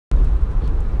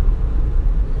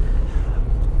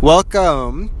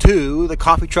Welcome to the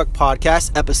Coffee Truck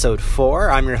Podcast, Episode 4.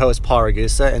 I'm your host, Paul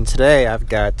Ragusa, and today I've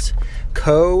got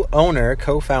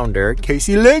co-founder,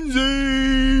 Casey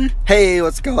Lindsay. Hey,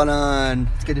 what's going on?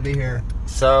 It's good to be here.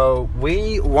 So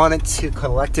we wanted to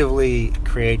collectively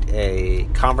create a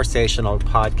conversational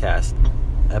podcast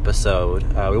episode.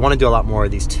 We want to do a lot more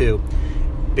of these too,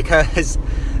 because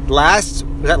last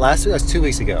week? That was 2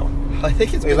 weeks ago. I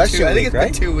think it's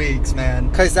been 2 weeks, man.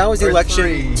 Because that was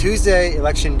election Tuesday,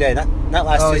 election day. Not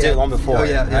last Tuesday, the one before. Oh,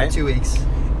 yeah, right? 2 weeks.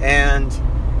 And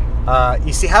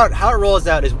you see how it rolls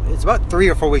out is it's about 3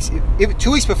 or 4 weeks.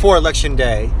 2 weeks before election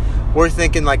day, we're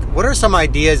thinking, like, what are some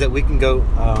ideas that we can go,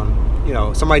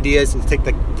 some ideas to take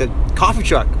the coffee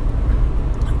truck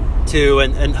to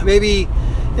and maybe,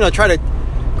 try to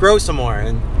grow some more.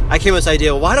 And I came with this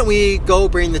idea, why don't we go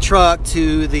bring the truck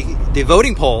to the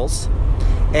voting polls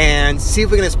and see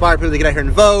if we can inspire people to get out here and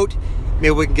vote.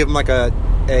 Maybe we can give them like at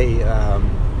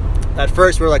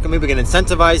first we were like, maybe we can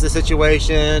incentivize the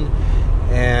situation,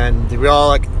 and we all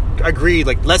like agreed,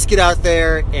 like, let's get out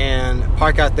there and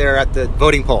park out there at the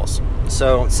voting polls.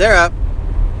 So Sarah,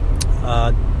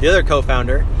 the other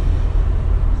co-founder,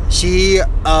 she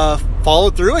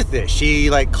followed through with this. She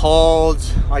like called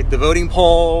like the voting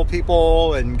poll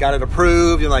people and got it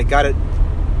approved, and like got it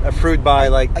approved by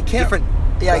like different.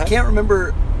 Yeah, I can't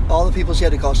remember all the people she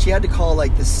had to call. She had to call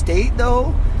like the state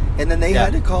though, and then they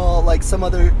had to call like some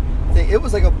other thing. It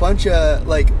was like a bunch of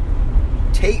like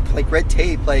tape, like red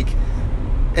tape, like,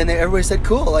 and then everybody said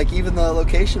cool. Like even the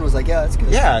location was like, yeah, that's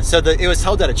good. Yeah, so it was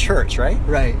held at a church, right?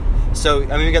 Right. So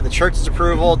I mean, we got the church's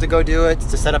approval to go do it,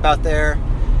 to set up out there.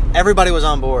 Everybody was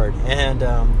on board, and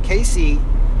Casey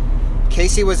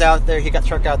was out there. He got the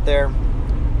truck out there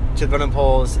to the voting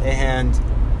polls, and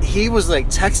he was like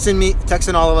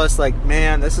texting all of us, like,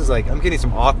 man, this is like, I'm getting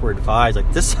some awkward vibes.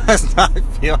 Like, this does not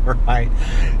feel right.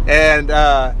 And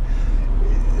I'm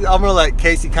going to let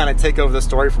Casey kind of take over the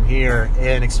story from here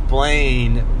and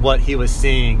explain what he was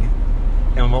seeing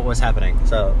and what was happening.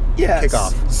 So, kick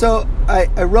off. So, I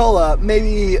roll up,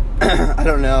 maybe, I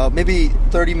don't know, maybe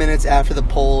 30 minutes after the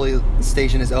poll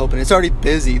station is open. It's already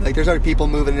busy. Like, there's already people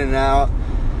moving in and out.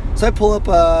 So I pull up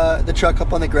the truck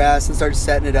up on the grass and start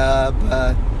setting it up.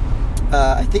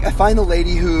 I think I find the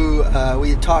lady who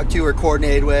we had talked to or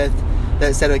coordinated with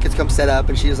that said I could come set up,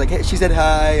 and she was like, hey, she said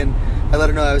hi, and I let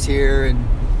her know I was here, and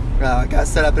got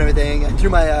set up and everything. I threw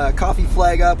my coffee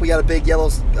flag up. We got a big yellow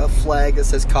flag that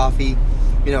says coffee,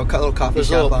 a little coffee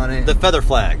shop on it. The feather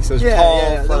flags. Those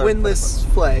tall the windless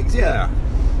flags. Yeah.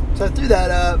 So I threw that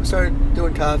up, started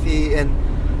doing coffee, and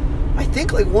I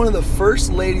think like one of the first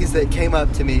ladies that came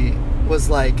up to me was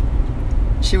like,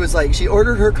 she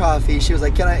ordered her coffee. She was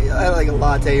like, I had like a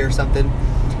latte or something.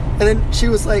 And then she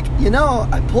was like,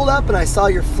 I pulled up and I saw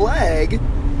your flag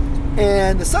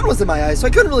and the sun was in my eyes, so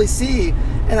I couldn't really see.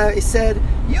 And I said,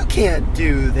 you can't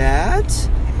do that.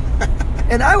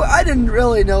 And I didn't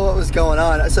really know what was going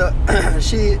on. So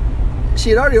she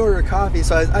had already ordered her coffee,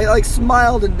 so I like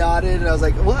smiled and nodded, and I was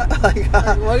like, "What? What do you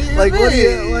mean? What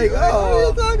are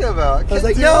you talking about?" I was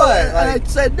like, "No," and I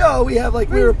said, "No, we have we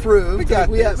were approved.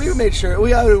 We made sure we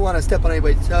didn't want to step on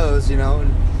anybody's toes,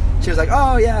 And she was like,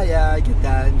 "Oh yeah, I get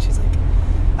that." And she's like,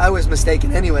 "I was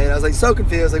mistaken anyway." And I was like, so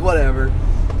confused, I was like, "Whatever."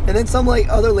 And then some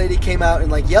other lady came out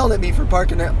and yelled at me for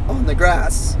parking on the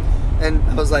grass, and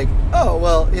I was like, "Oh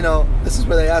well, this is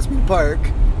where they asked me to park."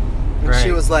 And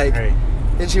she was like.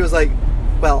 And she was like,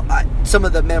 well, some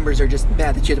of the members are just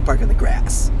mad that you had to park on the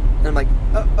grass. And I'm like,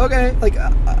 oh, okay.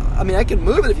 I mean, I can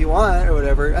move it if you want or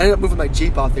whatever. I ended up moving my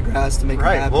Jeep off the grass to make her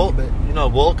happy. Well,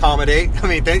 we'll accommodate. I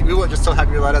mean, we were just so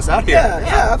happy to let us out here.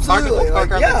 Yeah, absolutely. I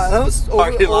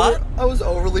was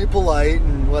overly polite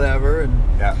and whatever. And,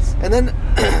 and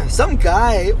then some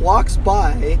guy walks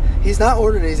by. He's not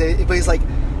ordering anything, but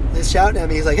he's shouting at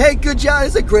me. He's like, hey, good job.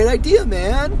 It's a great idea,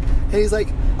 man. And he's like,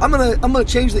 I'm gonna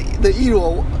change the E to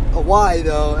a Y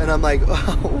though, and I'm like,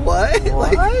 what?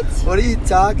 What are you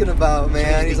talking about,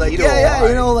 man? He's like, yeah,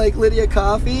 Lydia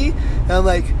Coffee, and I'm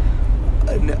like,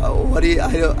 no, what do you?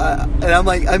 And I'm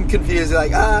like, I'm confused,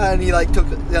 and he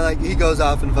he goes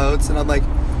off and votes, and I'm like,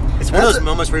 it's one of those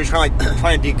moments where you're trying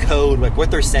to decode what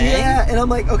they're saying. Yeah, and I'm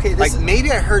like, okay,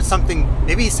 maybe I heard something.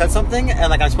 Maybe he said something,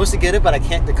 and I'm supposed to get it, but I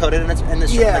can't decode it. And it's and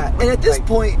at this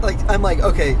point, I'm like,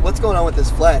 okay, what's going on with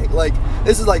this flag?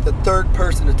 This is the third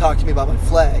person to talk to me about my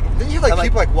flag. Didn't you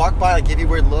people walk by, give you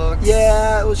weird looks?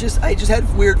 Yeah, it was just I just had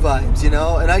weird vibes,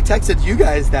 And I texted you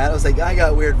guys that I was like, I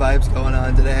got weird vibes going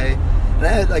on today, and I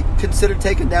had considered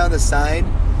taking down the sign,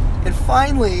 and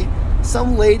finally,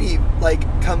 some lady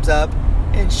comes up.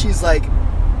 And she's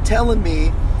telling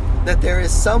me that there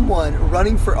is someone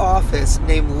running for office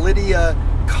named Lydia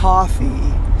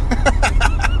Coffee.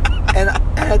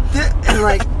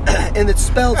 and it's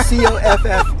spelled Coffey.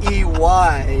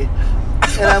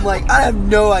 And I'm like, I have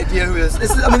no idea who this is.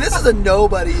 This is a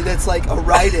nobody that's like a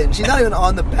write-in. She's not even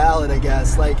on the ballot, I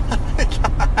guess. Like,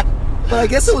 but I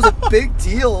guess it was a big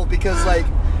deal because like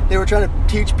they were trying to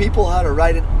teach people how to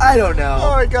write it. I don't know.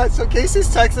 Oh my God! So Casey's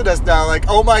texted us now, like,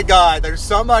 oh my God, there's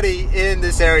somebody in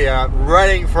this area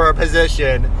running for a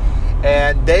position,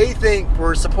 and they think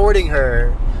we're supporting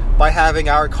her by having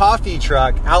our coffee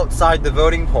truck outside the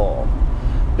voting poll.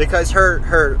 Because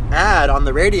her ad on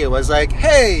the radio was like,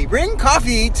 hey, bring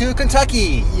coffee to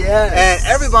Kentucky. Yes. And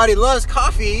everybody loves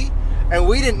coffee, and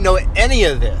we didn't know any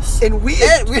of this. And we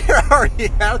were already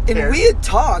out there. And we had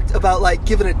talked about, like,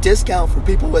 giving a discount for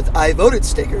people with I voted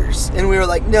stickers. And we were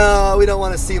like, no, we don't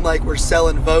want to seem like we're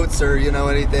selling votes or,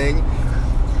 anything.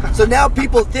 So now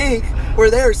people think we're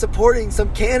there supporting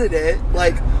some candidate,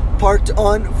 like, parked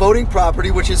on voting property,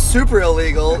 which is super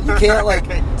illegal. You can't,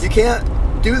 you can't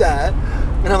do that.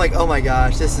 And I'm like, oh my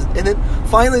gosh, this is... And then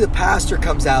finally the pastor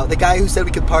comes out, the guy who said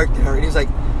we could park there, and he was like,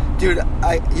 dude,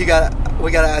 we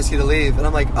gotta ask you to leave. And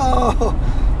I'm like, oh.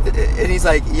 And he's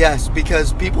like, yes,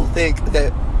 because people think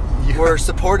that we're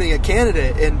supporting a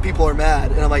candidate and people are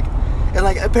mad. And I'm like,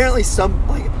 apparently some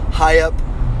like high up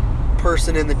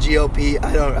person in the GOP,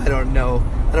 I don't know,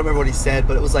 I don't remember what he said,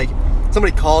 but it was like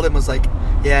somebody called him, was like,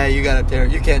 yeah, you got up there,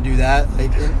 you can't do that.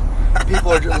 Like,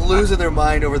 people are just losing their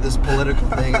mind over this political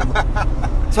thing.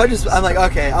 So I'm like,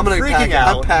 okay, I'm gonna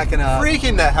I'm packing up,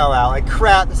 freaking the hell out. Like,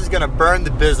 crap, this is gonna burn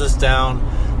the business down.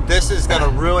 This is gonna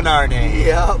ruin our name.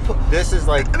 Yep. This is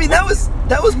like,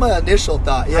 that was my initial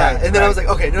thought. Yeah. Right, and then I was like,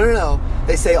 okay, no.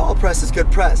 They say all press is good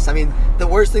press. The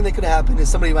worst thing that could happen is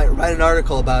somebody might write an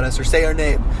article about us or say our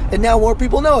name, and now more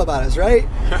people know about us, right?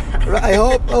 I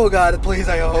hope. Oh God, please,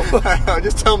 I hope.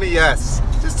 Just tell me yes.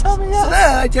 Just tell me yes. So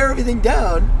then I tear everything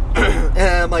down. And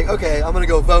I'm like, okay, I'm going to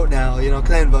go vote now, because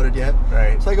I hadn't voted yet.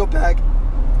 Right. So I go back,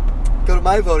 go to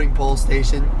my voting poll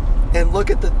station, and look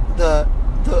at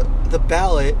the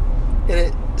ballot, and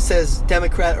it says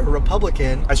Democrat or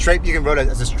Republican. You can vote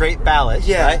as a straight ballot,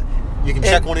 yeah. Right? You can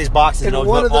check one of these boxes and it'll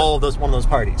vote one of those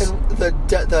parties. And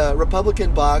the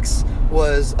Republican box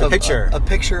was a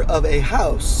picture of a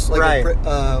house, like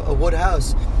a wood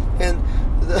house. And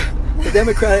the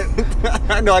Democratic...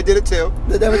 No, I did it too.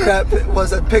 The Democrat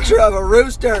was a picture of a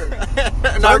rooster.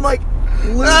 So I'm like...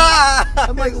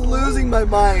 I'm like losing my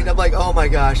mind. I'm like, oh my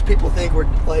gosh, people think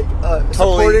we're like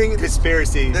supporting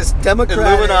conspiracy. This Democratic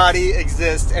Illuminati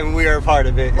exists, and we are a part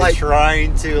of it. Like, and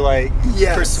trying to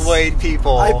persuade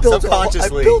people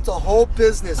subconsciously. I built a whole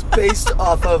business based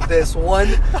off of this one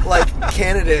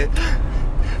candidate.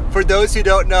 For those who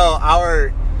don't know,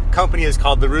 our company is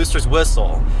called The Rooster's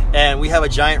Whistle, and we have a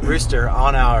giant rooster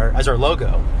as our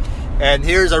logo. And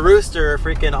here's a rooster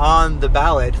freaking on the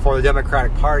ballot for the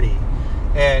Democratic Party.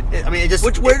 And where does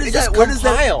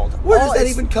that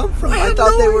even come from? I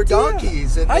thought they were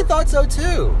donkeys. And I thought so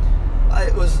too.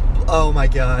 It was, oh my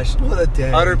gosh, what a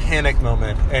day. Utter panic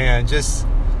moment. And just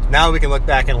now we can look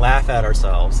back and laugh at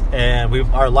ourselves. And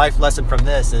our life lesson from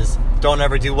this is, don't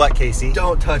ever do what, Casey?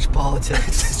 Don't touch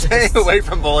politics. Stay away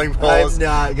from polling polls. I'm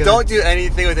not gonna... Don't do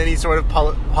anything with any sort of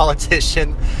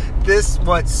politician. This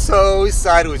went so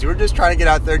sideways. We were just trying to get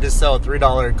out there to sell a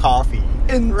 $3 coffee.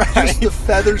 And just the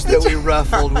feathers that we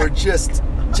ruffled were just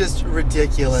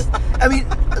ridiculous.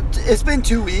 It's been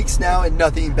 2 weeks now and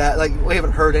nothing bad. We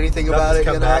haven't heard anything about it.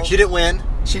 Back. She didn't win.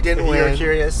 If you were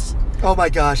curious. Oh my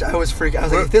gosh, I was freaking. I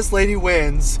was like, if this lady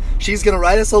wins, she's going to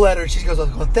write us a letter. She goes,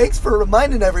 well, thanks for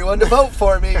reminding everyone to vote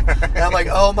for me. And I'm like,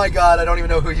 oh my God, I don't even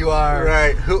know who you are.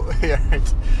 Right.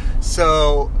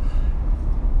 So,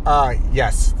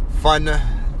 yes, fun.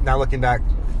 Now looking back,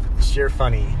 sheer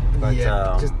funny. But,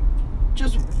 yeah,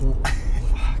 just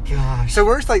gosh. So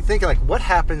we're thinking, what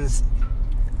happens?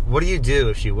 What do you do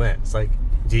if she wins?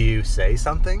 Do you say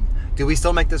something? Do we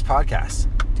still make this podcast?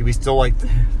 Do we still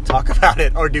talk about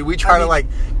it, or do we try to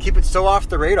keep it so off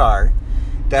the radar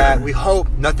that we hope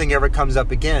nothing ever comes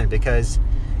up again? Because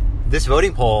this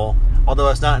voting poll, although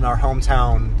it's not in our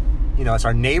hometown, it's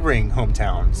our neighboring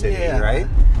hometown city, right?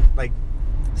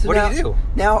 So what do you do?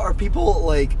 Now, are people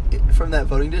from that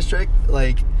voting district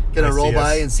gonna roll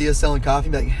by and see us selling coffee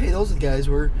and be like, hey, those are the guys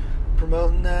who were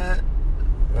promoting that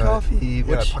coffee?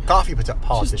 Coffee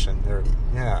politician.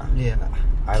 Yeah.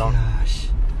 I don't. Gosh.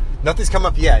 Nothing's come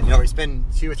up yet. It's been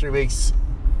 2 or 3 weeks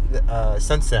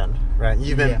since then, right?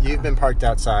 You've been parked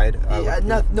outside.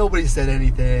 Nobody said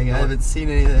anything. I haven't seen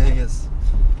anything.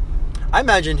 I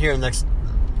imagine here in the next,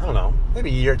 I don't know, maybe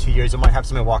a year or 2 years, I might have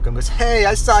somebody walk in and goes, hey,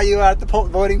 I saw you out at the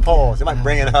voting polls. It might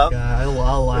bring it up. God,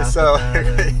 I'll laugh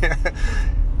at that.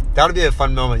 That would be a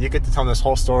fun moment. You get to tell them this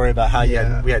whole story about how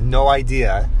we had no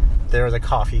idea there was a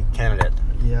coffee candidate.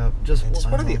 Yeah, just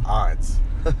what are the odds?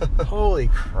 Holy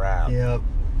crap. Yep.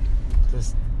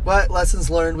 Just, but lessons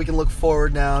learned. We can look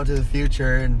forward now to the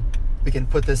future, and we can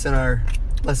put this in our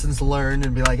lessons learned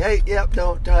and be like, hey,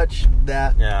 don't touch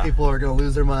that. Yeah. People are going to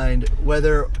lose their mind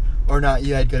whether or not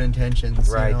you had good intentions.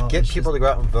 Right. You know? Get people to go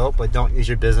out and vote, but don't use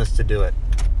your business to do it.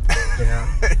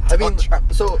 Yeah. I mean,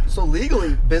 so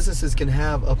legally, businesses can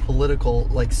have a political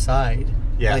side.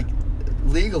 Yeah. Like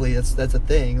legally, that's a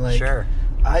thing. Like, sure.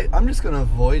 I'm just gonna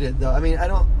avoid it though. I mean, I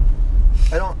don't.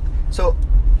 So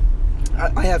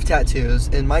I have tattoos,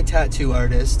 and my tattoo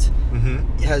artist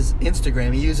has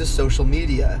Instagram. He uses social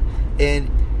media, and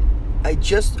I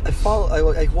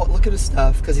look at his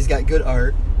stuff because he's got good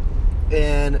art.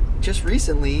 And just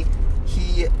recently,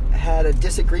 he had a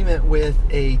disagreement with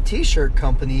a t-shirt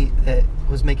company that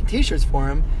was making t-shirts for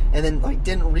him, and then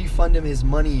didn't refund him his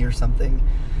money or something.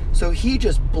 So he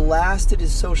just blasted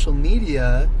his social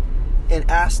media and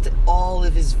asked all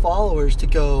of his followers to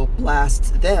go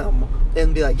blast them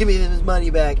and be like, give me his money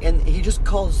back. And he just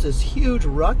caused this huge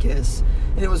ruckus,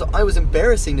 and it was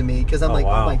embarrassing to me because I'm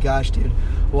wow. Oh my gosh, dude,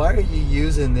 why are you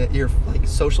using your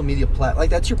social media platform?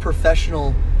 That's your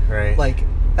professional, right?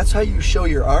 That's how you show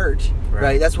your art,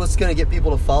 right? That's what's going to get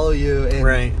people to follow you, and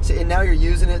and now you're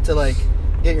using it to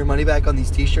get your money back on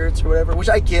these t-shirts or whatever, which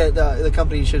I get. The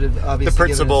company should have obviously the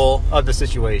principle of the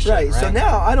situation, right? So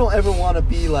now I don't ever want to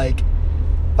be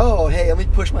oh, hey, let me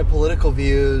push my political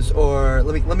views, or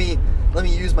let me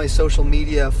use my social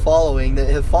media following that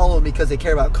have followed me because they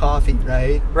care about coffee,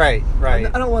 right? Right. I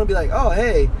don't want to be oh,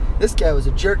 hey, this guy was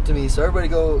a jerk to me, so everybody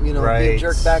go, be a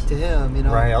jerk back to him,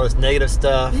 Right, all this negative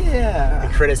stuff. Yeah.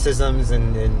 And criticisms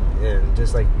and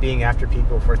just being after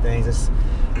people for things.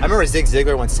 I remember Zig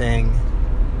Ziglar once saying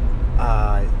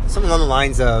something along the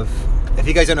lines of, if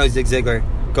you guys don't know Zig Ziglar,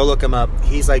 go look him up.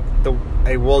 He's a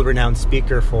world-renowned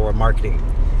speaker for marketing.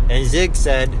 And Zig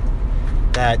said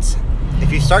that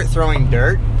if you start throwing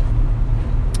dirt,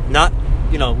 not,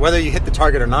 whether you hit the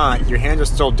target or not, your hands are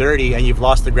still dirty and you've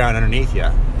lost the ground underneath you.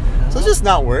 So it's just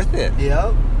not worth it.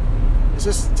 Yep. It's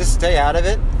just stay out of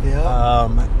it. Yeah.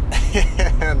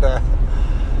 And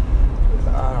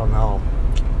I don't know,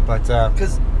 but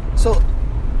because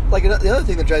the other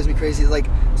thing that drives me crazy is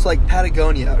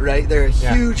Patagonia, right? They're a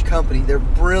huge company. They're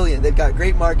brilliant. They've got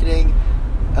great marketing,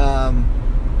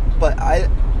 but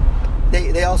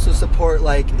they also support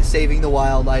saving the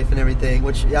wildlife and everything,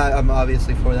 which I'm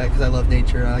obviously for that because I love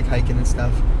nature. I like hiking and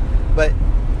stuff. But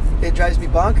it drives me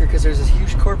bonkers because there's this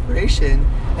huge corporation,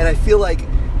 and I feel like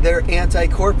they're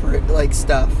anti-corporate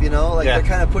stuff. They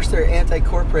kind of push their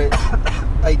anti-corporate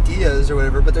ideas or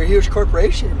whatever, but they're a huge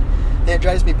corporation, and it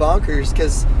drives me bonkers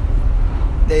because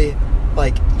they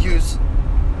use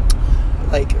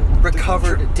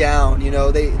recovered down, they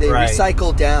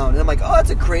recycle down, and I'm oh, that's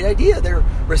a great idea. They're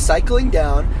recycling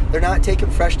down, they're not taking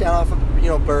fresh down off of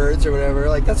birds or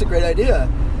whatever. That's a great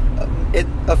idea.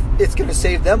 It's going to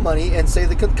save them money and save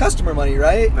the customer money,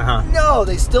 right? No,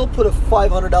 they still put a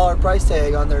 $500 price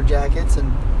tag on their jackets,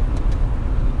 and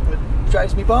it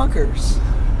drives me bonkers.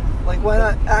 Why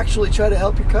not actually try to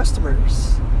help your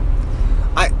customers?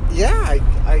 I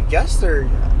guess they're,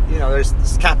 there's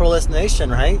this capitalist nation,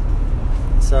 right?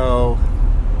 So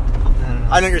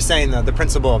I know what you're saying, the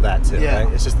principle of that too, right?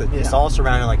 It's just that it's all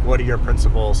surrounding what are your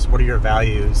principles, what are your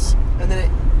values, and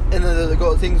then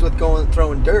the things with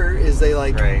throwing dirt is they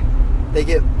they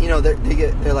get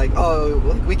they're oh,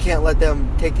 we can't let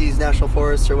them take these national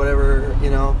forests or whatever,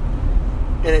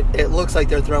 and it looks like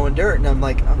they're throwing dirt, and I'm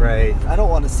I don't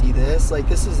want to see this.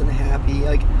 This isn't happy.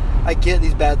 I get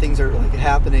these bad things are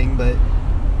happening, but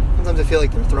sometimes I feel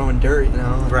like they're throwing dirt,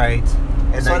 right?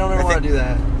 And so I don't ever want to do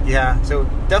that. Yeah, so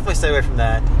definitely stay away from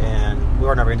that, and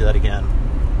we're never going to do that again.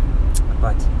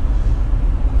 But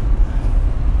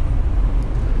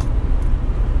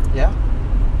yeah,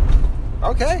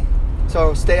 okay.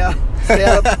 So stay out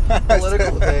of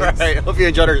political things. Right. Hope you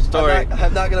enjoyed our story.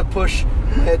 I'm not going to push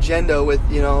my agenda with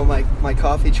my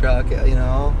coffee truck. And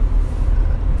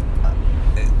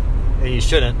you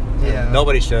shouldn't. Yeah.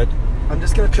 Nobody should. I'm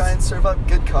just going to try and serve up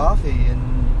good coffee and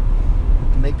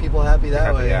make people happy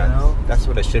that way. That's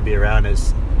what it should be around,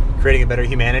 is creating a better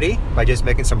humanity by just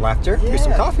making some laughter through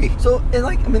some coffee. So,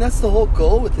 and that's the whole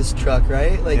goal with this truck,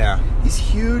 right? These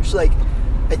huge, I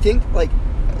think,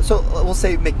 so we'll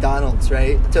say McDonald's,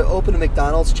 right? To open a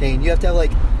McDonald's chain, you have to have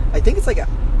I think it's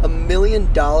 $1 million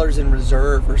in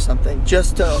reserve or something,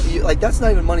 just to that's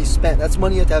not even money spent. That's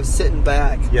money you have to have sitting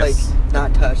back,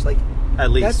 not touched. At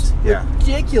least, that's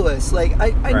ridiculous.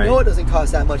 I know it doesn't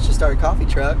cost that much to start a coffee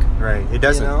truck. Right, it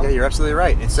doesn't. Yeah, you're absolutely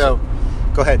right. And so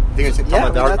Go ahead. You're talking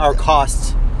about our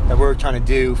costs that we're trying to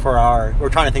do for we're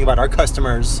trying to think about our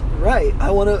customers. Right.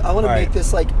 I want to make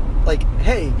this like,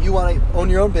 hey, you want to own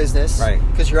your own business, right?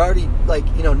 Because you're already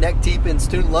neck deep in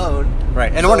student loan,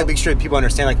 right? And I want to make sure that people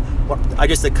understand, I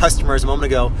guess the customers a moment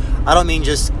ago. I don't mean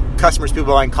just customers,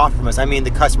 people buying coffee from us. I mean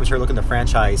the customers who are looking to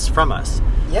franchise from us.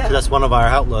 Yeah. So that's one of our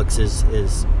outlooks is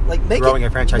growing a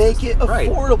franchise. Make it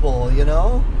affordable,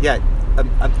 Yeah.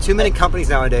 Too many companies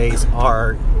nowadays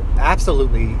are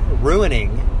absolutely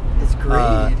ruining. It's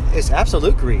greed. It's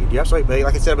absolute greed. You're absolutely,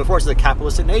 like I said before, it's a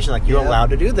capitalistic nation. You're allowed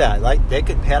to do that.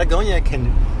 Patagonia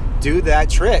can do that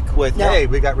trick with, hey,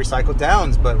 we got recycled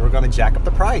downs, but we're going to jack up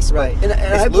the price. Right. And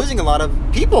it's losing a lot of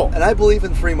people. And I believe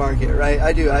in free market, right?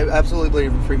 I do. I absolutely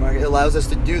believe in free market. It allows us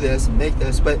to do this and make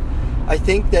this. But I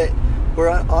think that we're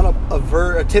on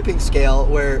a tipping scale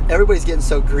where everybody's getting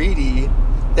so greedy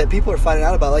that people are finding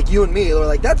out about. Like you and me, they're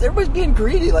like, everybody's being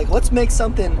greedy. Let's make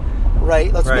something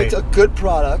right. Let's make a good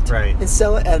product and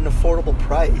sell it at an affordable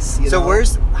price.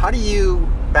 How do you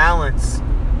balance?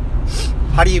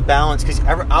 Because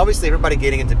obviously everybody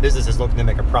getting into business is looking to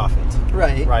make a profit.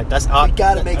 Right. Right. That's you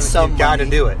got to make some money. You got to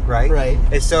do it. Right. Right.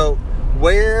 And so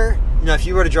if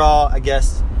you were to draw, I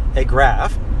guess, a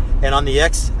graph, and on the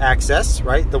x-axis,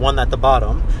 right, the one at the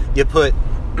bottom, you put,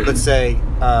 let's say,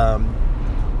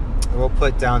 we'll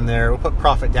put profit down there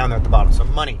at the bottom. So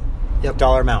money,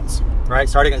 dollar amounts, right?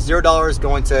 Starting at $0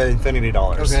 going to infinity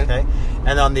dollars. Okay.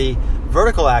 And on the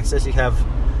vertical axis, you have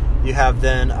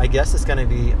then, I guess it's going to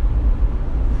be,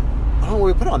 I don't know what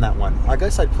we put on that one. I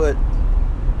guess I'd put,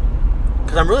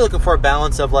 because I'm really looking for a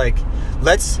balance of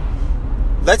let's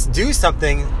do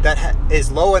something that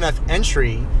is low enough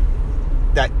entry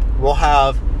that will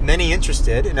have many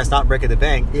interested, and that's not breaking the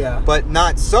bank. Yeah. But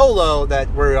not so low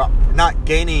that we're not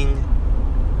gaining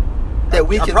that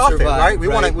we can profit, survive, right? We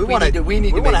want to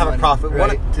have a profit.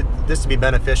 Right? We want this to be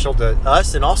beneficial to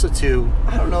us and also to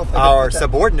I don't know if our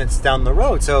subordinates down the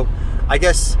road. So I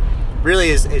guess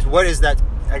really is what is that?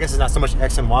 I guess it's not so much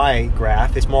X and Y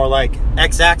graph. It's more like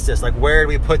X-axis. Where do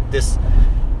we put this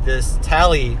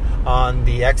tally on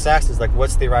the X-axis?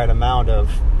 What's the right amount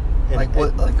of how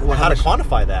to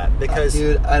quantify that? Because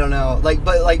dude, I don't know.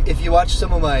 But if you watch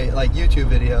some of my YouTube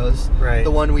videos, right,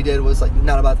 the one we did was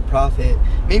not about the profit.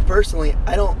 Me personally,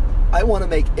 I want to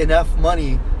make enough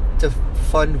money to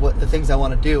fund the things I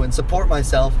want to do and support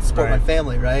myself, support my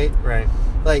family, right? Right.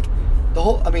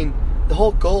 The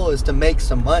whole goal is to make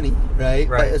some money, right?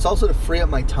 Right. But it's also to free up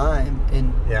my time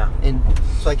and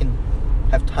so I can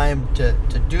have time to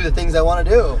do the things I want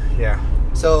to do. Yeah.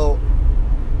 So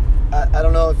I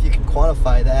don't know if you can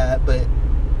quantify that, but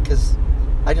because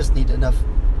I just need enough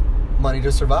money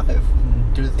to survive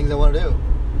and do the things I want to do.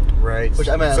 Right. Which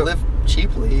I live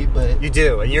cheaply, but you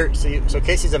do, and so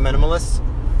Casey's a minimalist,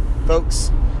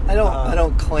 folks. I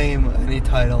don't claim any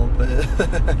title, but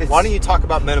why don't you talk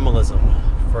about minimalism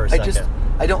for a second?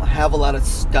 I don't have a lot of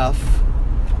stuff,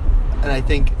 and I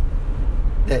think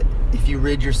that if you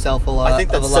rid yourself a lot, I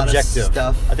think that's of a subjective. Lot of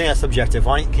stuff. I think that's subjective.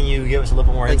 Can you give us a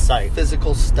little more insight?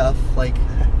 Physical stuff, like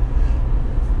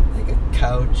a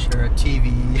couch or a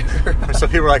TV. So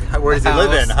people are like, where does he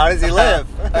live in? How does he live?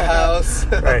 A house.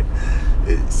 Right.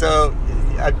 So,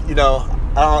 I don't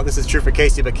know if this is true for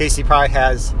Casey, but Casey probably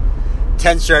has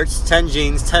 10 shirts, 10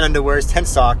 jeans, 10 underwears, 10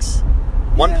 socks,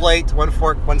 one plate, one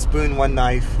fork, one spoon, one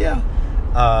knife. Yeah.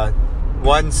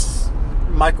 One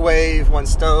microwave, one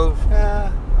stove.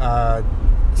 Yeah.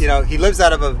 He lives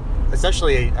out of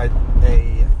essentially a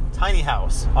tiny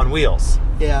house on wheels.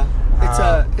 Yeah.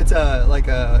 It's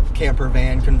a camper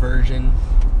van conversion.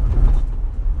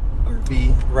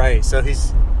 RV. Right. So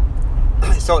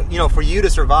for you to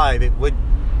survive, it would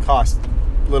cost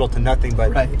little to nothing,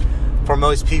 but right. For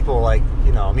most people,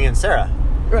 me and Sarah,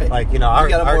 right? we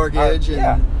got a mortgage. We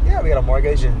got a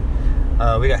mortgage,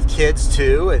 and we got kids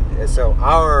too, and so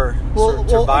our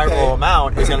survival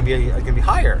amount is going to be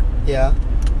higher. Yeah,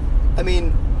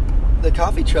 the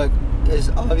coffee truck is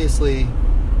obviously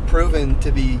proven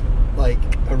to be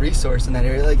a resource in that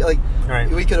area. Right.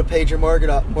 We could have paid your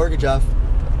mortgage off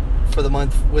for the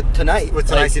month with tonight's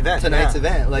event. Tonight's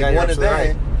event, one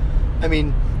event.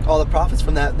 Right. All the profits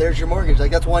from that, there's your mortgage.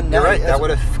 That's one night. You're right. That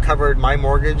would have covered my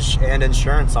mortgage and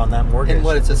insurance on that mortgage.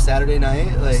 And it's a Saturday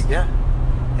night? Yeah.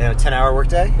 And a 10-hour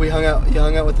workday? You hung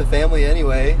out with the family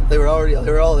anyway. They were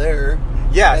all there.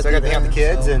 Yeah, so I got to hang out with the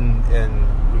kids and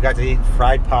we got to eat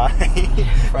fried pie.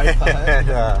 Fried pie.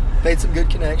 And, made some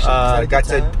good connections.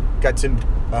 Got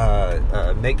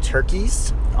to make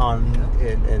turkeys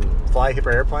and fly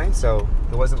Hipper airplanes, so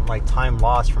it wasn't time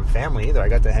lost from family either. I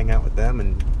got to hang out with them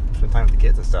and spend time with the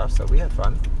kids and stuff, so we had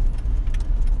fun.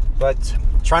 But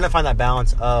trying to find that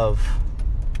balance of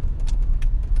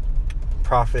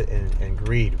profit and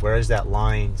greed? Where does that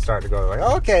line start to go? Like,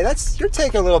 okay, you're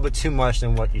taking a little bit too much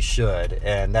than what you should,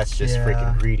 and that's just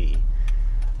freaking greedy.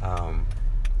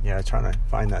 Trying to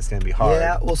find that's going to be hard.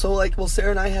 Yeah, well,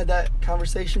 Sarah and I had that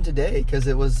conversation today because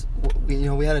it was,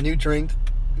 we had a new drink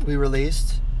we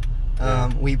released.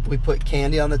 We put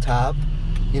candy on the top,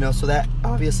 so that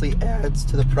obviously adds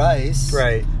to the price.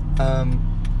 Right.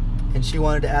 And she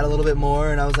wanted to add a little bit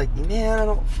more, and I was like, man, I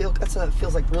don't feel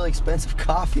feels like really expensive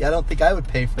coffee. I don't think I would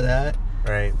pay for that.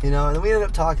 Right. And then we ended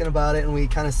up talking about it, and we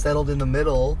kind of settled in the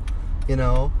middle.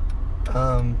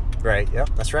 Right. Yep.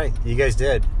 That's right. You guys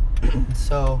did.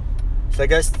 So I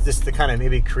guess just to kind of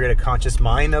maybe create a conscious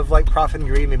mind of like profit and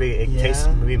greed, maybe it takes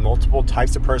maybe multiple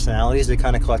types of personalities to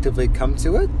kind of collectively come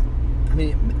to it. I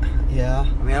mean, yeah.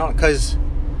 I mean, I don't, because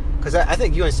I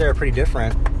think you and Sarah are pretty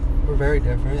different. We're very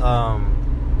different.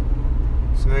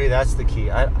 So maybe that's the key.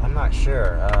 I'm not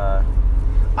sure.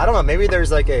 I don't know. Maybe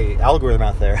there's like a algorithm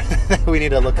out there that we need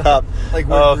to look up. Like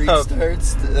where greed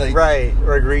starts. Right,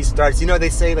 where greed starts. They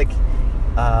say like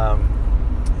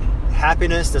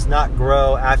happiness does not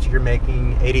grow after you're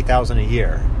making $80,000 a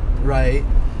year. Right.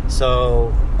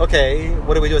 So, okay,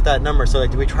 what do we do with that number? So, like,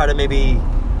 do we try to maybe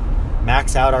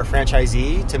max out our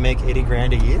franchisee to make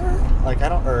 $80,000 a year? Like,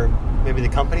 or maybe the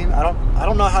company. I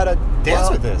don't know how to dance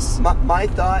with this. My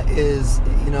thought is,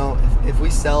 if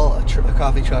we sell a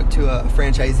coffee truck to a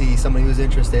franchisee, somebody who's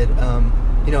interested,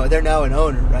 they're now an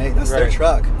owner, right? That's their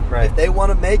truck. Right. If they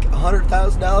want to make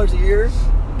 $100,000 a year,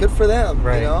 good for them.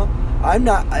 Right. I'm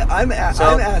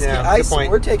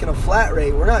asking. We're taking a flat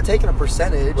rate. We're not taking a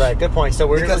percentage. Right. Good point. So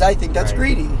because I think that's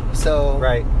greedy. So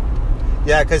right.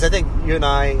 Yeah, because I think you and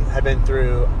I have been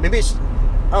through. Maybe it's.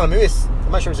 I don't know. Maybe it's.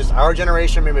 I'm not sure if it's just our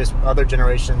generation. Maybe it's other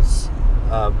generations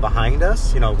behind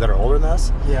us. That are older than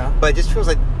us. Yeah. But it just feels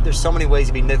like there's so many ways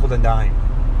to be nickel and dime.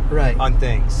 Right. On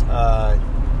things.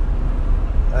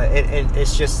 And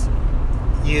it's just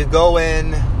you go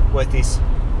in with these.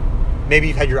 Maybe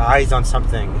you've had your eyes on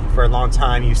something for a long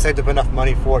time. You saved up enough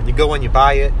money for it. You go in, you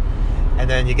buy it, and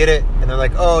then you get it, and they're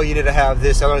like, "Oh, you need to have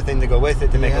this other thing to go with it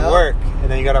to make it work."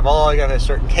 And then you got to have a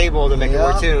certain cable to make it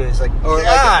work too. And it's like,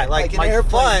 like an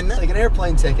airplane, like an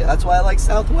airplane ticket. That's why I like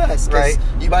Southwest. Right.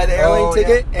 You buy the airplane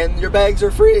ticket, and your bags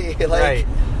are free. Right.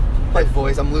 My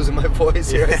voice. I'm losing my voice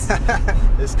here. It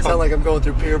sounds like I'm going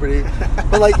through puberty.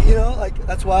 But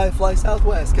that's why I fly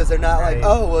Southwest, because they're not like,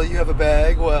 oh, well, you have a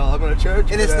bag. Well, I'm going to charge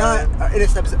you. And it's not. And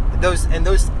it's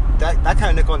that kind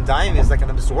of nickel and dime is like an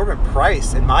absorbent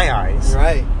price in my eyes.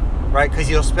 Right. Right, because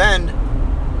you'll spend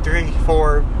 $300,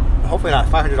 $400, hopefully not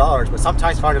 $500, but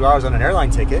sometimes $500 on an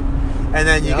airline ticket, and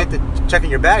then you get to check in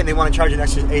your bag, and they want to charge you an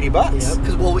extra $80. Yeah.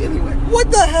 Because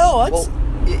what the hell?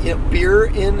 Beer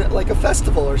in like a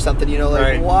festival or something,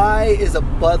 why is a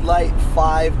Bud Light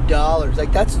 $5?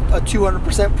 Like, that's a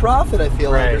 200% profit, I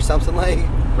feel like, or something like.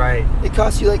 Right. It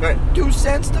costs you 2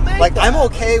 cents to make. Like, I'm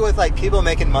okay with people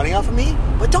making money off of me,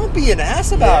 but don't be an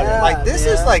ass about it. Like, this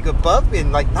is above me.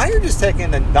 Like, now you're just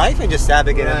taking a knife and just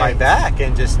stabbing it in my back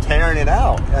and just tearing it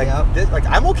out. Like,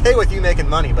 I'm okay with you making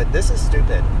money, but this is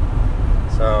stupid.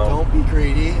 So don't be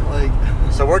greedy.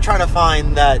 So we're trying to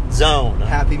find that zone,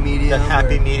 happy medium,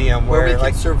 where we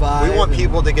can survive. We want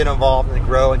people to get involved and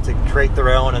grow and to create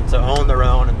their own and to own their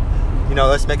own, and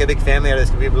let's make a big family out of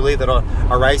this. We believe that our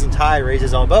rising tide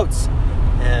raises all boats,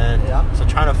 and so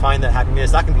trying to find that happy medium.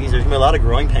 It's not going to be easy. There's going to be a lot of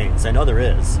growing pains. I know there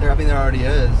is. There already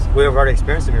is. We've already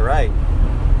experienced them. You're right.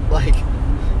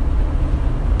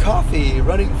 Coffee,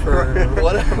 running for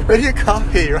whatever. Running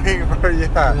coffee, running for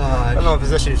I don't know what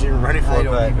position you're even running for. I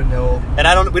don't even know.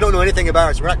 And we don't know anything about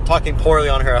it, so we're not talking poorly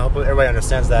on her. I hope everybody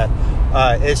understands that.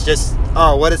 It's just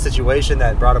what a situation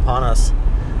that brought upon us.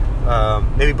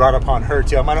 Maybe brought upon her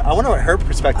too. I wonder what her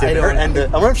perspective. I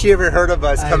wonder if she ever heard of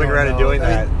us coming around and doing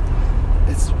that.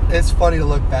 It's funny to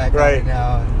look back on it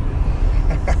now.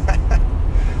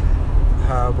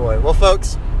 Oh boy. Well,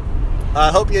 folks, I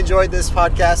hope you enjoyed this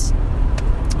podcast.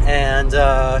 And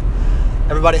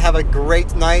everybody have a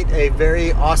great night, a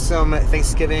very awesome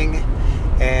Thanksgiving,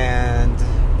 and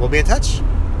we'll be in touch.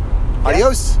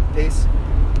 Adios. Peace.